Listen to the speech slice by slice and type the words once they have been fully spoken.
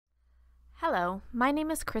Hello, my name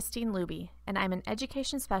is Christine Luby, and I'm an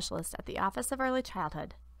education specialist at the Office of Early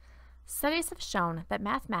Childhood. Studies have shown that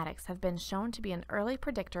mathematics have been shown to be an early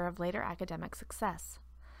predictor of later academic success.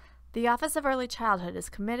 The Office of Early Childhood is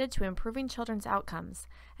committed to improving children's outcomes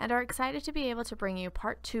and are excited to be able to bring you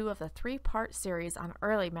part 2 of the 3-part series on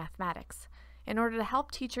early mathematics in order to help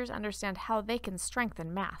teachers understand how they can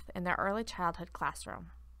strengthen math in their early childhood classroom.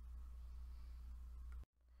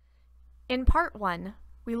 In Part 1,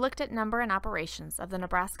 we looked at number and operations of the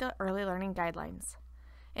Nebraska Early Learning Guidelines.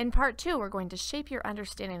 In Part 2, we're going to shape your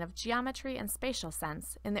understanding of geometry and spatial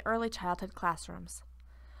sense in the early childhood classrooms.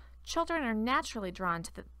 Children are naturally drawn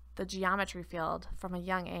to the geometry field from a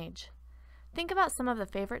young age. Think about some of the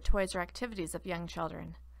favorite toys or activities of young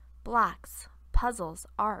children: blocks, puzzles,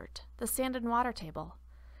 art, the sand and water table.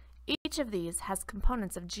 Each of these has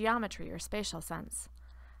components of geometry or spatial sense.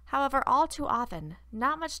 However, all too often,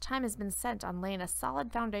 not much time has been spent on laying a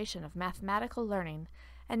solid foundation of mathematical learning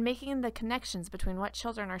and making the connections between what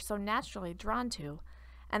children are so naturally drawn to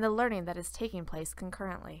and the learning that is taking place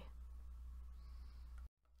concurrently.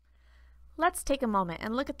 Let's take a moment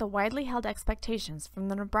and look at the widely held expectations from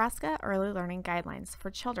the Nebraska Early Learning Guidelines for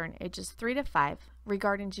children ages 3 to 5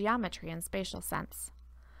 regarding geometry and spatial sense.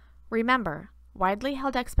 Remember, widely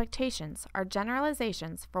held expectations are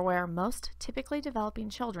generalizations for where most typically developing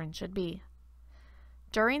children should be.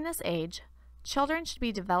 During this age, children should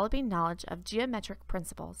be developing knowledge of geometric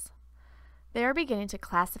principles. They are beginning to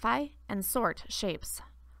classify and sort shapes,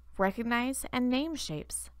 recognize and name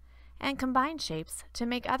shapes, and combine shapes to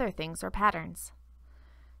make other things or patterns.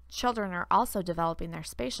 Children are also developing their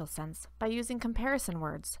spatial sense by using comparison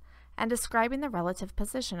words and describing the relative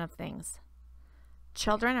position of things.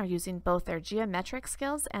 Children are using both their geometric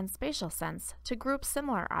skills and spatial sense to group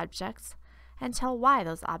similar objects and tell why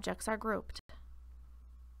those objects are grouped.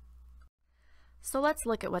 So let's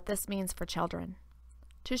look at what this means for children.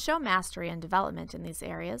 To show mastery and development in these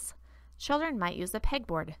areas, children might use a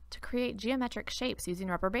pegboard to create geometric shapes using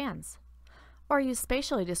rubber bands, or use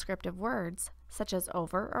spatially descriptive words such as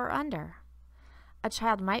over or under. A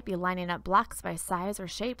child might be lining up blocks by size or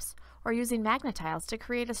shapes, or using magnetiles to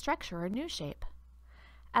create a structure or new shape.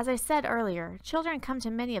 As I said earlier, children come to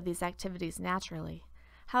many of these activities naturally.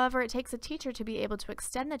 However, it takes a teacher to be able to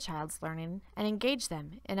extend the child's learning and engage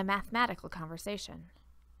them in a mathematical conversation.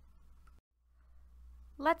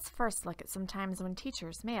 Let's first look at some times when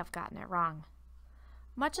teachers may have gotten it wrong.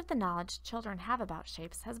 Much of the knowledge children have about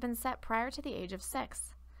shapes has been set prior to the age of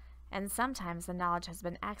 6, and sometimes the knowledge has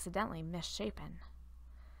been accidentally misshapen.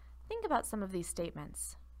 Think about some of these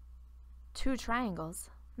statements. 2 triangles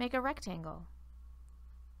make a rectangle.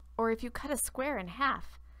 Or if you cut a square in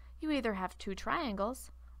half, you either have 2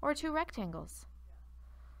 triangles or 2 rectangles.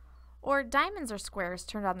 Or diamonds are squares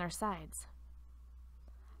turned on their sides.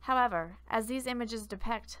 However, as these images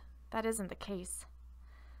depict, that isn't the case.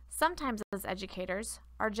 Sometimes as educators,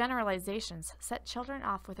 our generalizations set children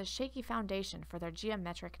off with a shaky foundation for their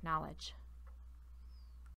geometric knowledge.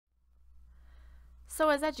 So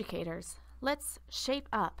as educators, let's shape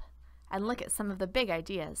up and look at some of the big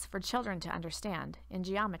ideas for children to understand in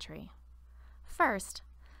geometry. First,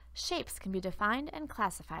 shapes can be defined and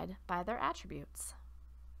classified by their attributes.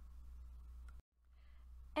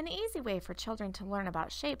 An easy way for children to learn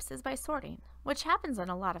about shapes is by sorting, which happens in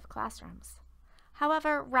a lot of classrooms.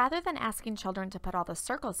 However, rather than asking children to put all the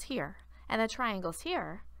circles here and the triangles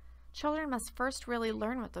here, children must first really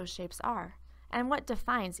learn what those shapes are and what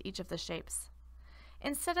defines each of the shapes.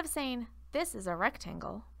 Instead of saying, "This is a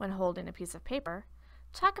rectangle," when holding a piece of paper,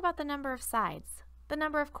 talk about the number of sides, the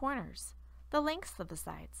number of corners, the lengths of the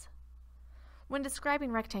sides. When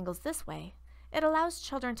describing rectangles this way, it allows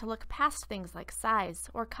children to look past things like size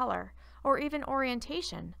or color or even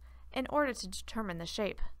orientation in order to determine the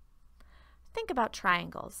shape. Think about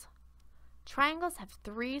triangles. Triangles have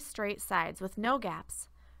 3 straight sides with no gaps,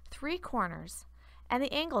 3 corners, and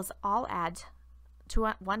the angles all add to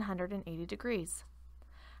 180 degrees.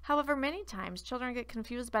 However, many times children get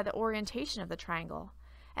confused by the orientation of the triangle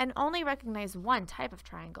and only recognize one type of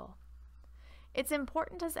triangle. It's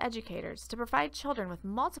important as educators to provide children with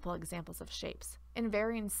multiple examples of shapes in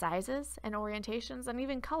varying sizes and orientations and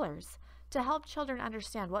even colors to help children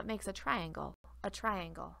understand what makes a triangle a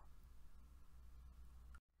triangle.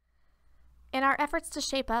 In our efforts to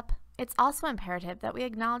shape up, it's also imperative that we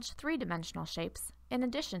acknowledge 3-dimensional shapes in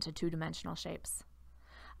addition to 2-dimensional shapes.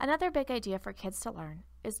 Another big idea for kids to learn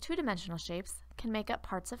is 2-dimensional shapes can make up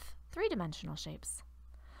parts of 3-dimensional shapes.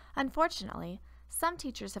 Unfortunately, some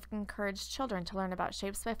teachers have encouraged children to learn about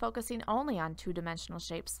shapes by focusing only on 2-dimensional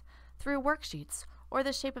shapes through worksheets or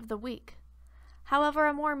the shape of the week. However,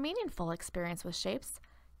 a more meaningful experience with shapes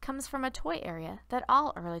comes from a toy area that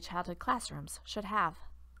all early childhood classrooms should have.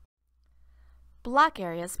 Block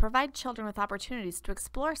areas provide children with opportunities to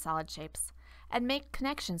explore solid shapes and make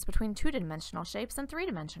connections between two-dimensional shapes and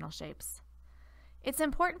three-dimensional shapes. It's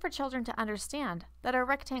important for children to understand that a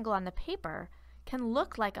rectangle on the paper can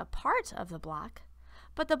look like a part of the block,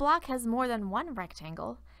 but the block has more than one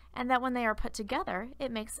rectangle, and that when they are put together,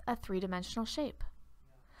 it makes a three-dimensional shape.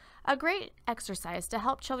 A great exercise to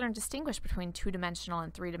help children distinguish between two-dimensional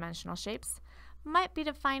and three-dimensional shapes might be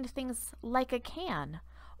to find things like a can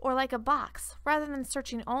or like a box, rather than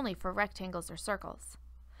searching only for rectangles or circles.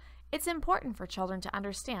 It's important for children to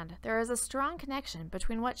understand there is a strong connection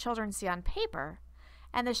between what children see on paper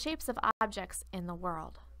and the shapes of objects in the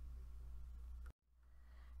world.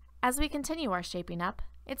 As we continue our shaping up,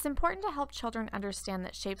 it's important to help children understand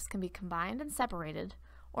that shapes can be combined and separated,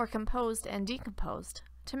 or composed and decomposed,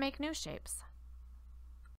 to make new shapes.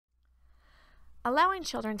 Allowing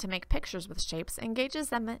children to make pictures with shapes engages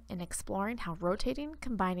them in exploring how rotating,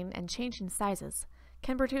 combining, and changing sizes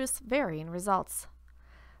can produce varying results.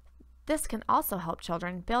 This can also help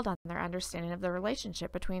children build on their understanding of the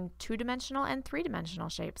relationship between two-dimensional and three-dimensional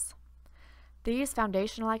shapes. These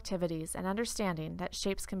foundational activities and understanding that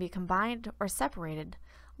shapes can be combined or separated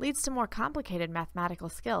leads to more complicated mathematical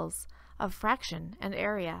skills of fraction and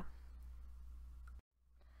area.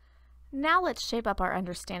 Now let's shape up our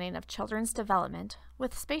understanding of children's development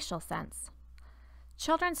with spatial sense.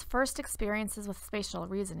 Children's first experiences with spatial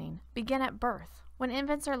reasoning begin at birth, when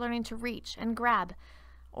infants are learning to reach and grab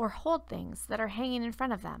or hold things that are hanging in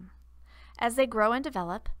front of them. As they grow and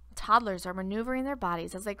develop, toddlers are maneuvering their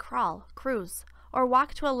bodies as they crawl, cruise, or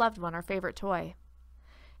walk to a loved one or favorite toy.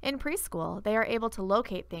 In preschool, they are able to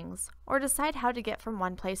locate things or decide how to get from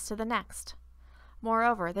one place to the next.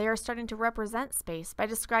 Moreover, they are starting to represent space by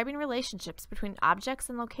describing relationships between objects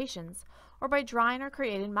and locations, or by drawing or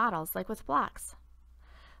creating models like with blocks.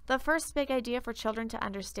 The first big idea for children to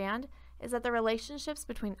understand is that the relationships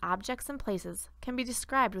between objects and places can be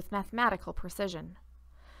described with mathematical precision.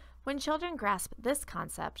 When children grasp this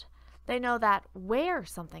concept, they know that where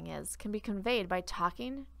something is can be conveyed by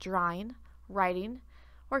talking, drawing, writing,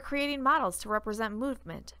 or creating models to represent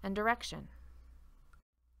movement and direction.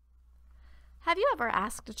 Have you ever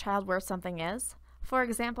asked a child where something is? For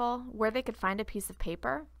example, where they could find a piece of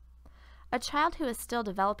paper? A child who is still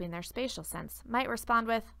developing their spatial sense might respond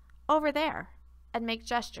with, "Over there," and make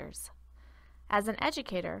gestures. As an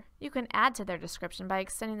educator, you can add to their description by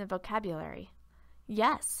extending the vocabulary.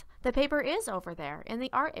 Yes, the paper is over there in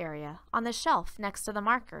the art area on the shelf next to the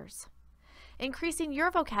markers. Increasing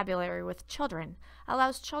your vocabulary with children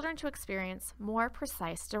allows children to experience more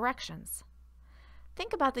precise directions.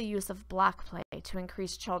 Think about the use of block play to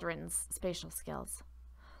increase children's spatial skills.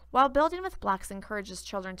 While building with blocks encourages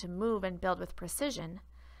children to move and build with precision,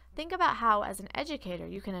 think about how, as an educator,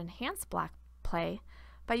 you can enhance block play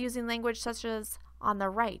by using language such as on the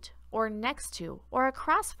right, or next to, or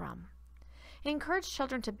across from. Encourage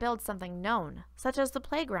children to build something known, such as the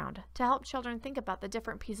playground, to help children think about the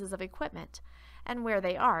different pieces of equipment and where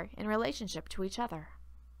they are in relationship to each other.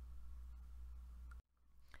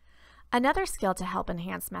 Another skill to help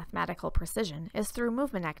enhance mathematical precision is through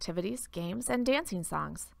movement activities, games, and dancing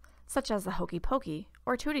songs, such as the Hokey Pokey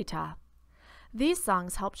or Tootie Ta. These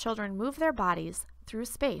songs help children move their bodies through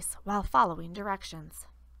space while following directions.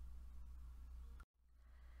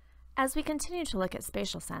 As we continue to look at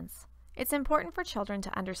spatial sense, it's important for children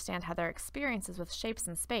to understand how their experiences with shapes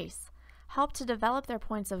in space help to develop their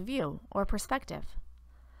points of view or perspective.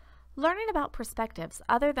 Learning about perspectives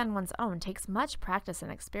other than one's own takes much practice and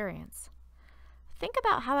experience. Think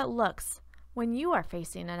about how it looks when you are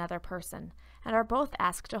facing another person and are both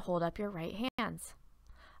asked to hold up your right hands.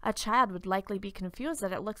 A child would likely be confused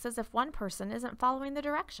that it looks as if one person isn't following the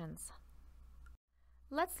directions.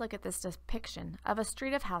 Let's look at this depiction of a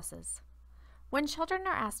street of houses. When children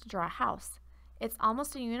are asked to draw a house, it's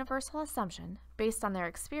almost a universal assumption, based on their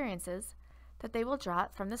experiences, that they will draw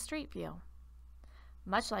it from the street view.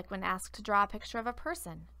 Much like when asked to draw a picture of a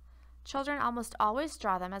person, children almost always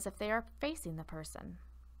draw them as if they are facing the person.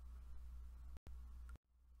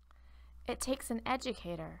 It takes an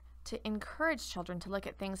educator to encourage children to look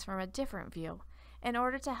at things from a different view in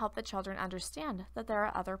order to help the children understand that there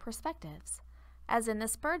are other perspectives, as in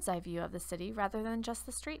this bird's eye view of the city rather than just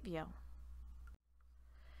the street view.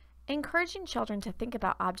 Encouraging children to think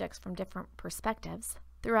about objects from different perspectives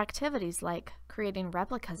through activities like creating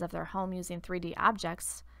replicas of their home using 3D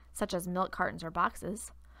objects, such as milk cartons or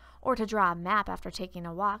boxes, or to draw a map after taking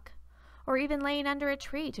a walk, or even laying under a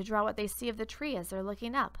tree to draw what they see of the tree as they're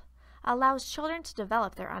looking up, allows children to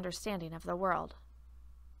develop their understanding of the world.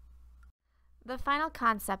 The final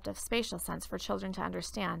concept of spatial sense for children to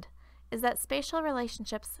understand is that spatial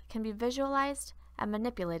relationships can be visualized and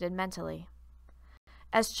manipulated mentally.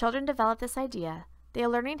 As children develop this idea, they are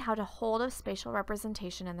learning how to hold a spatial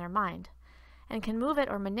representation in their mind and can move it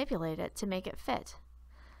or manipulate it to make it fit.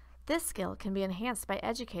 This skill can be enhanced by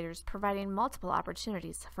educators providing multiple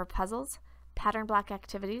opportunities for puzzles, pattern block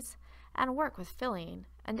activities, and work with filling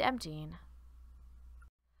and emptying.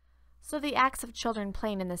 So the acts of children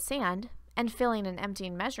playing in the sand and filling and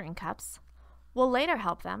emptying measuring cups will later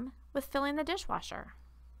help them with filling the dishwasher.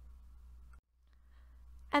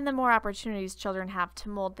 And the more opportunities children have to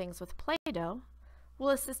mold things with Play-Doh will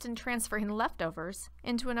assist in transferring leftovers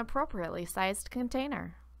into an appropriately sized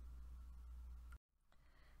container.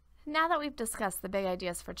 Now that we've discussed the big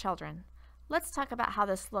ideas for children, let's talk about how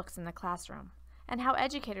this looks in the classroom and how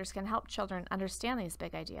educators can help children understand these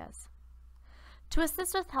big ideas. To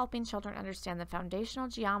assist with helping children understand the foundational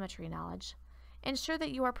geometry knowledge, ensure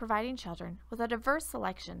that you are providing children with a diverse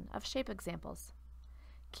selection of shape examples.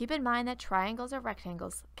 Keep in mind that triangles or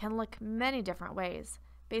rectangles can look many different ways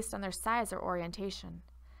based on their size or orientation,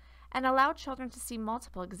 and allow children to see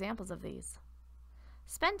multiple examples of these.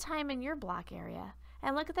 Spend time in your block area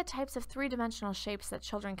and look at the types of three-dimensional shapes that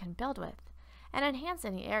children can build with, and enhance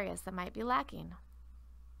any areas that might be lacking.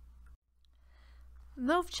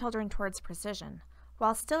 Move children towards precision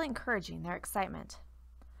while still encouraging their excitement.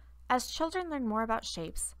 As children learn more about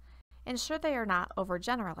shapes, ensure they are not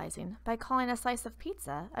overgeneralizing by calling a slice of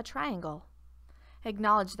pizza a triangle.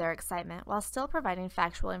 Acknowledge their excitement while still providing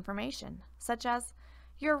factual information, such as,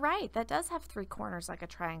 "You're right, that does have 3 corners like a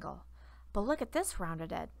triangle, but look at this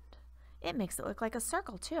rounded edge. It makes it look like a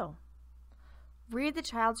circle too." Read the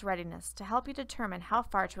child's readiness to help you determine how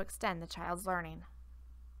far to extend the child's learning.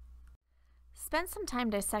 Spend some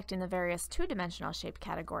time dissecting the various two-dimensional shape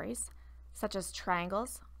categories, such as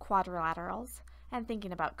triangles, quadrilaterals, and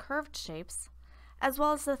thinking about curved shapes, as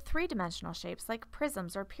well as the three-dimensional shapes like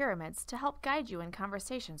prisms or pyramids to help guide you in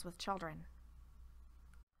conversations with children.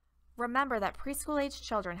 Remember that preschool-age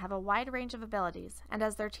children have a wide range of abilities, and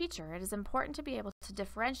as their teacher, it is important to be able to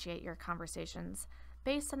differentiate your conversations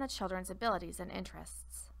based on the children's abilities and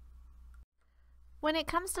interests. When it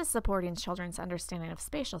comes to supporting children's understanding of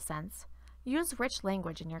spatial sense, use rich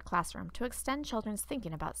language in your classroom to extend children's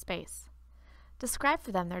thinking about space. Describe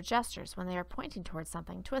for them their gestures when they are pointing towards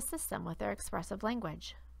something to assist them with their expressive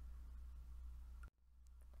language.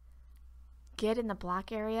 Get in the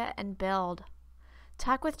block area and build.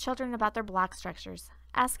 Talk with children about their block structures,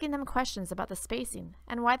 asking them questions about the spacing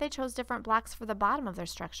and why they chose different blocks for the bottom of their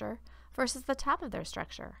structure versus the top of their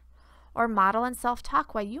structure. Or model and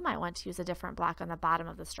self-talk why you might want to use a different block on the bottom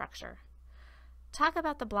of the structure. Talk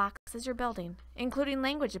about the blocks as you're building, including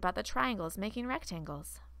language about the triangles making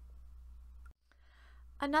rectangles.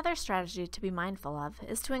 Another strategy to be mindful of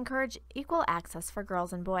is to encourage equal access for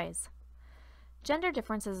girls and boys. Gender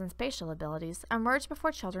differences in spatial abilities emerge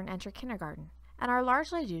before children enter kindergarten and are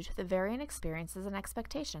largely due to the varying experiences and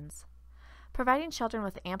expectations. Providing children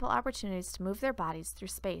with ample opportunities to move their bodies through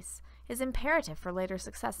space is imperative for later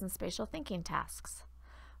success in spatial thinking tasks.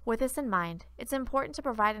 With this in mind, it's important to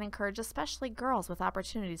provide and encourage especially girls with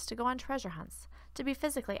opportunities to go on treasure hunts, to be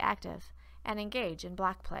physically active, and engage in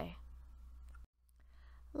block play.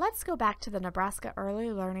 Let's go back to the Nebraska Early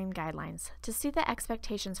Learning Guidelines to see the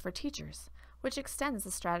expectations for teachers, which extends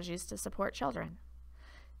the strategies to support children.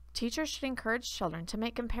 Teachers should encourage children to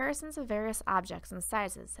make comparisons of various objects and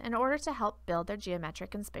sizes in order to help build their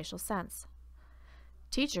geometric and spatial sense.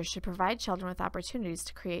 Teachers should provide children with opportunities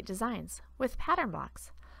to create designs with pattern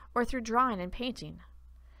blocks or through drawing and painting.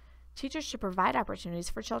 Teachers should provide opportunities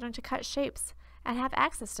for children to cut shapes and have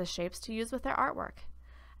access to shapes to use with their artwork,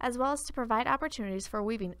 as well as to provide opportunities for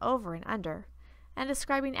weaving over and under and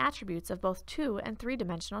describing attributes of both 2- and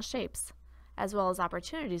 3-dimensional shapes, as well as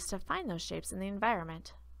opportunities to find those shapes in the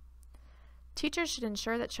environment. Teachers should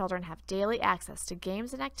ensure that children have daily access to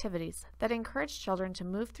games and activities that encourage children to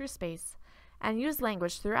move through space and use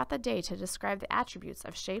language throughout the day to describe the attributes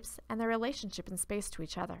of shapes and their relationship in space to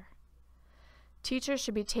each other. Teachers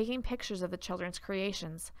should be taking pictures of the children's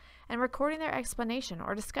creations and recording their explanation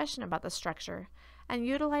or discussion about the structure and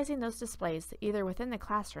utilizing those displays either within the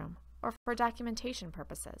classroom or for documentation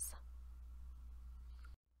purposes.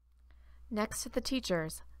 Next to the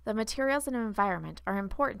teachers, the materials and environment are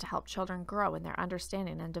important to help children grow in their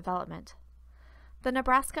understanding and development. The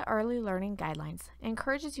Nebraska Early Learning Guidelines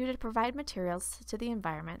encourages you to provide materials to the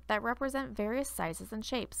environment that represent various sizes and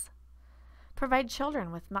shapes. Provide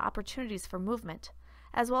children with opportunities for movement,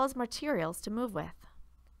 as well as materials to move with.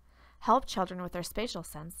 Help children with their spatial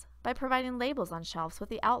sense by providing labels on shelves with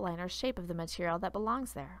the outline or shape of the material that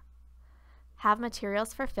belongs there. Have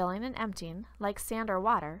materials for filling and emptying, like sand or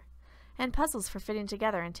water, and puzzles for fitting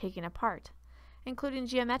together and taking apart, including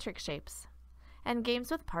geometric shapes, and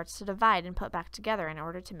games with parts to divide and put back together in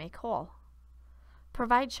order to make whole.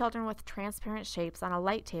 Provide children with transparent shapes on a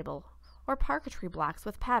light table or parquetry blocks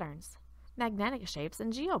with patterns, magnetic shapes,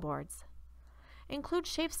 and geoboards. Include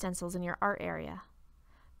shape stencils in your art area.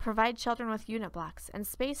 Provide children with unit blocks and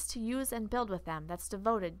space to use and build with them that's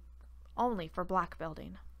devoted only for block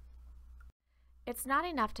building. It's not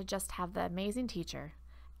enough to just have the amazing teacher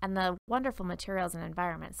and the wonderful materials and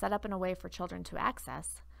environment set up in a way for children to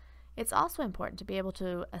access. It's also important to be able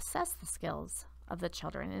to assess the skills of the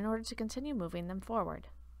children in order to continue moving them forward.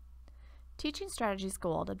 Teaching Strategies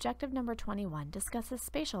Gold, objective number 21, discusses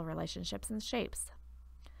spatial relationships and shapes.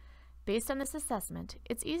 Based on this assessment,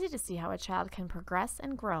 it's easy to see how a child can progress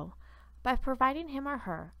and grow by providing him or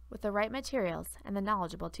her with the right materials and the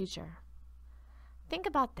knowledgeable teacher. Think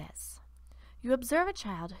about this. You observe a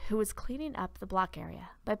child who is cleaning up the block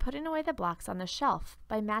area by putting away the blocks on the shelf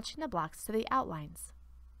by matching the blocks to the outlines.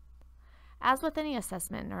 As with any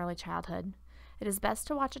assessment in early childhood, it is best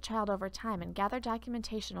to watch a child over time and gather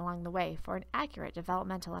documentation along the way for an accurate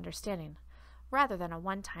developmental understanding, rather than a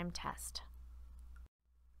one-time test.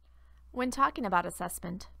 When talking about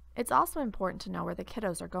assessment, it's also important to know where the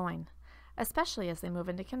kiddos are going, especially as they move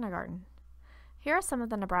into kindergarten. Here are some of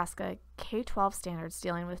the Nebraska K-12 standards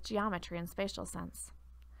dealing with geometry and spatial sense.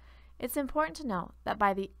 It's important to note that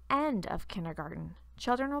by the end of kindergarten,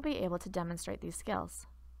 children will be able to demonstrate these skills.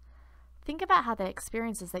 Think about how the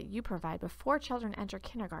experiences that you provide before children enter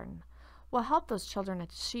kindergarten will help those children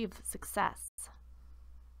achieve success.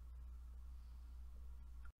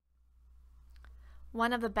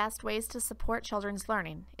 One of the best ways to support children's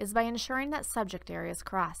learning is by ensuring that subject areas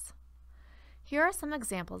cross. Here are some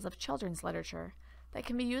examples of children's literature that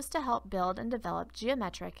can be used to help build and develop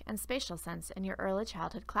geometric and spatial sense in your early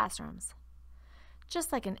childhood classrooms.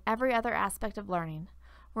 Just like in every other aspect of learning,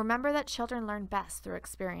 remember that children learn best through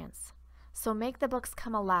experience. So make the books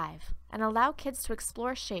come alive and allow kids to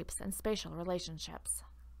explore shapes and spatial relationships.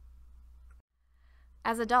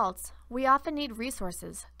 As adults, we often need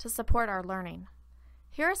resources to support our learning.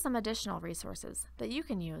 Here are some additional resources that you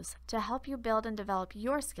can use to help you build and develop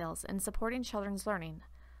your skills in supporting children's learning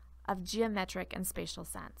of geometric and spatial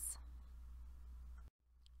sense.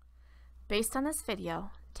 Based on this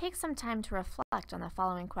video, take some time to reflect on the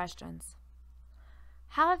following questions.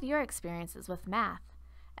 How have your experiences with math,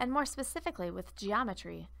 and more specifically with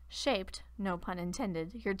geometry, shaped, no pun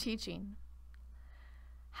intended, your teaching?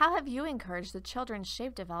 How have you encouraged the children's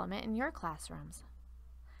shape development in your classrooms?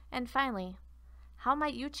 And finally, how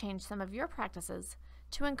might you change some of your practices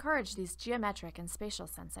to encourage these geometric and spatial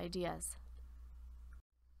sense ideas?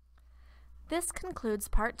 This concludes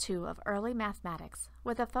part 2 of Early Mathematics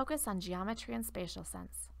with a focus on geometry and spatial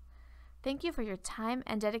sense. Thank you for your time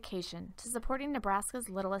and dedication to supporting Nebraska's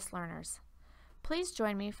littlest learners. Please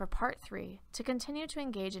join me for part 3 to continue to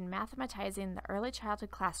engage in mathematizing the early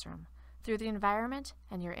childhood classroom through the environment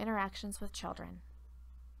and your interactions with children.